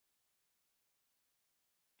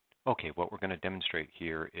Okay, what we're going to demonstrate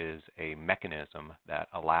here is a mechanism that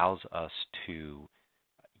allows us to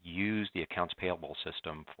use the accounts payable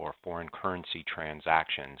system for foreign currency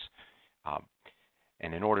transactions. Um,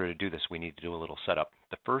 and in order to do this, we need to do a little setup.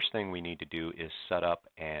 The first thing we need to do is set up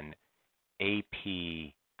an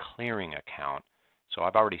AP clearing account. So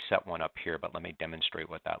I've already set one up here, but let me demonstrate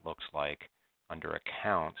what that looks like. Under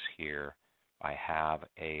accounts here, I have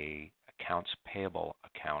a accounts payable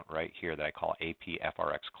account right here that I call AP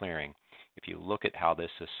FRX clearing. If you look at how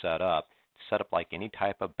this is set up, it's set up like any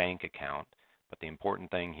type of bank account, but the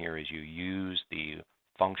important thing here is you use the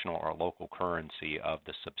functional or local currency of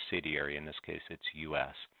the subsidiary. In this case, it's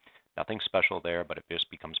US. Nothing special there, but it just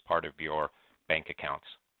becomes part of your bank accounts.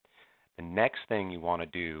 The next thing you want to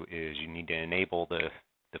do is you need to enable the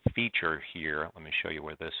feature here. Let me show you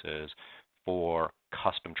where this is for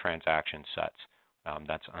custom transaction sets.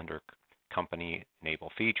 That's under Company Enable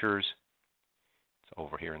Features. It's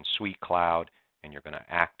over here in Suite Cloud, and you're going to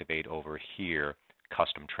activate over here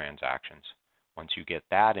custom transactions. Once you get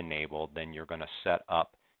that enabled, then you're going to set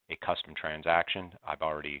up a custom transaction. I've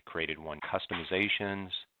already created one. Customizations,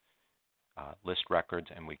 list records,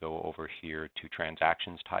 and we go over here to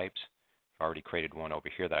transactions types. I've already created one over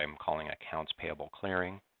here that I'm calling accounts payable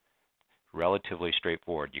clearing. Relatively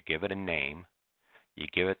straightforward. You give it a name. You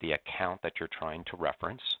give it the account that you're trying to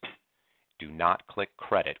reference. Do not click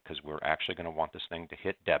credit because we're actually going to want this thing to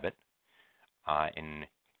hit debit. In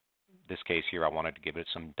this case here, I wanted to give it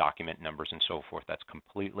some document numbers and so forth. That's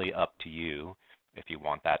completely up to you if you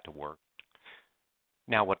want that to work.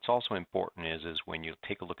 Now, what's also important is when you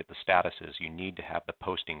take a look at the statuses, you need to have the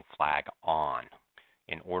posting flag on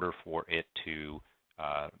in order for it to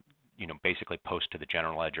basically post to the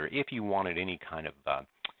general ledger. If you wanted any kind of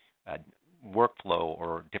workflow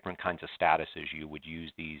or different kinds of statuses, you would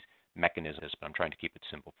use these mechanisms, but I'm trying to keep it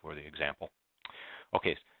simple for the example.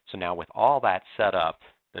 Okay, so now with all that set up,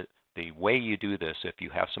 the way you do this, if you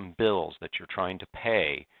have some bills that you're trying to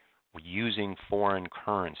pay using foreign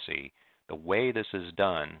currency, the way this is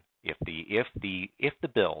done, if the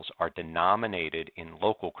bills are denominated in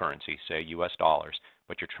local currency, say US dollars,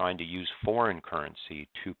 but you're trying to use foreign currency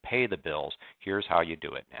to pay the bills, here's how you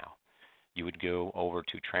do it now. You would go over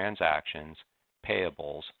to Transactions,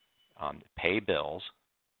 Payables, Pay Bills,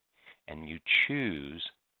 and you choose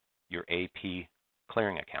your AP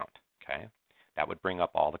clearing account. Okay, that would bring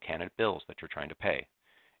up all the candidate bills that you're trying to pay.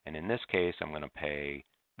 And in this case, I'm going to pay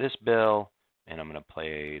this bill, and I'm going to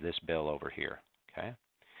pay this bill over here. Okay,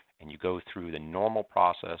 and you go through the normal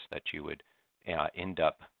process that you would end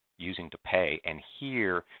up using to pay. And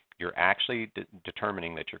here, you're actually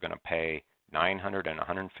determining that you're going to pay $900 and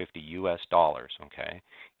 $150 US, okay,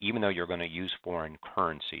 even though you're going to use foreign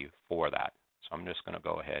currency for that. So I'm just going to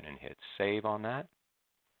go ahead and hit save on that.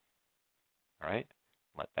 All right,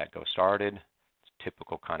 let that go started. It's a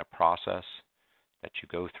typical kind of process that you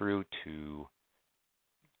go through to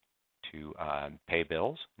pay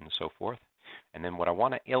bills and so forth. And then what I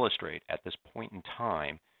want to illustrate at this point in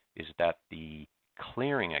time is that the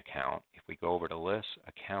clearing account, if we go over to List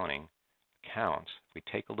Accounting, Accounts, if we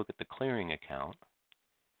take a look at the clearing account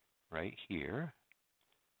right here,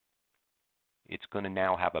 it's going to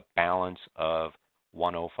now have a balance of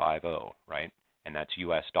 1050, right? And that's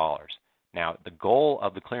US dollars. Now, the goal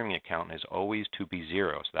of the clearing account is always to be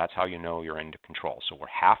zero, so that's how you know you're into control. So we're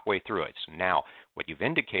halfway through it. So now what you've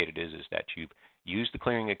indicated is that you've used the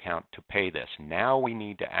clearing account to pay this. Now we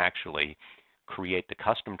need to actually create the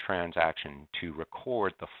custom transaction to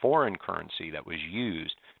record the foreign currency that was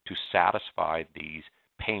used to satisfy these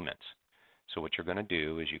payments. So what you're going to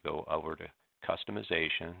do is you go over to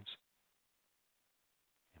Customizations,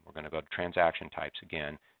 and we're going to go to Transaction Types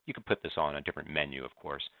again. You could put this on a different menu, of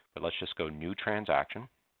course, but let's just go New Transaction.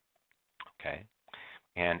 Okay,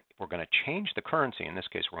 and we're going to change the currency. In this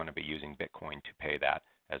case, we're going to be using Bitcoin to pay that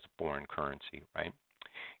as a foreign currency, right?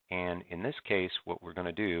 And in this case, what we're going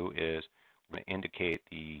to do is we're going to indicate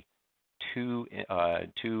the two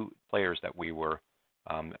players that we were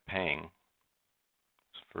paying.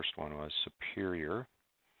 The first one was Superior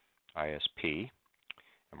ISP,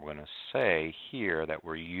 and we're going to say here that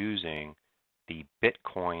we're using the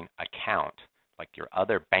Bitcoin account, like your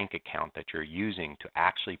other bank account that you're using to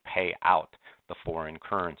actually pay out the foreign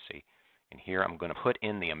currency. And here I'm going to put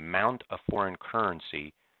in the amount of foreign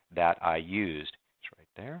currency that I used. It's right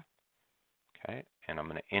there. Okay, and I'm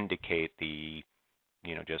going to indicate the,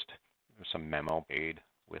 just some memo paid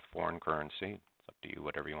with foreign currency. It's up to you,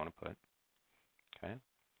 whatever you want to put. Okay,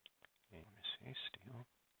 let me see, Steel.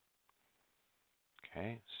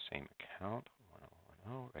 Okay, same account,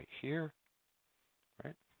 1010, right here,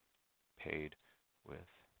 right? Paid with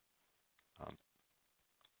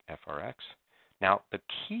 $1.04x. Now, the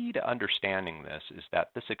key to understanding this is that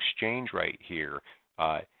this exchange rate here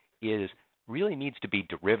really needs to be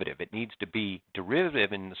derivative. It needs to be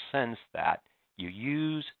derivative in the sense that you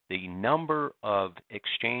use the number of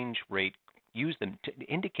exchange rate, use them to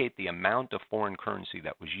indicate the amount of foreign currency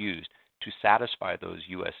that was used to satisfy those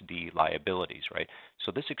USD liabilities, right?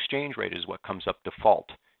 So this exchange rate is what comes up default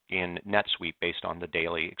in NetSuite based on the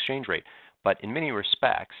daily exchange rate. But in many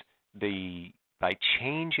respects, by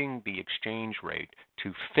changing the exchange rate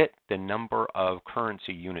to fit the number of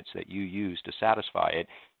currency units that you use to satisfy it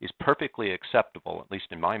is perfectly acceptable, at least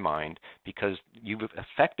in my mind, because you've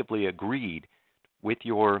effectively agreed with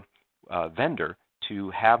your vendor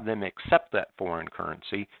to have them accept that foreign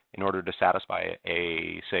currency in order to satisfy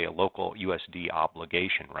say a local USD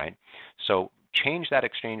obligation, right? So change that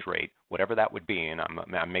exchange rate, whatever that would be, and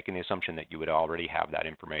I'm making the assumption that you would already have that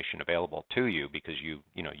information available to you because you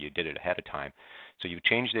did it ahead of time. So you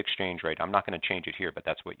changed the exchange rate. I'm not going to change it here, but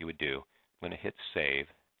that's what you would do. I'm going to hit save.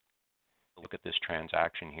 Look at this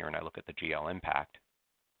transaction here, and I look at the GL impact,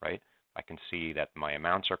 right? I can see that my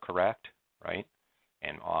amounts are correct, right?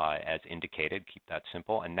 And as indicated, keep that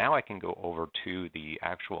simple. And now I can go over to the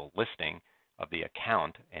actual listing of the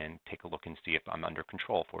account and take a look and see if I'm under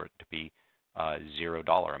control for it to be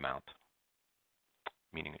 $0 amount,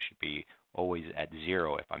 meaning it should be always at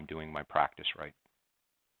 0 if I'm doing my practice right.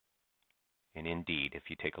 And indeed, if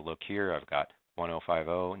you take a look here, I've got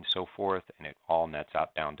 1050 and so forth, and it all nets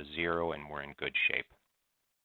out down to 0, and we're in good shape.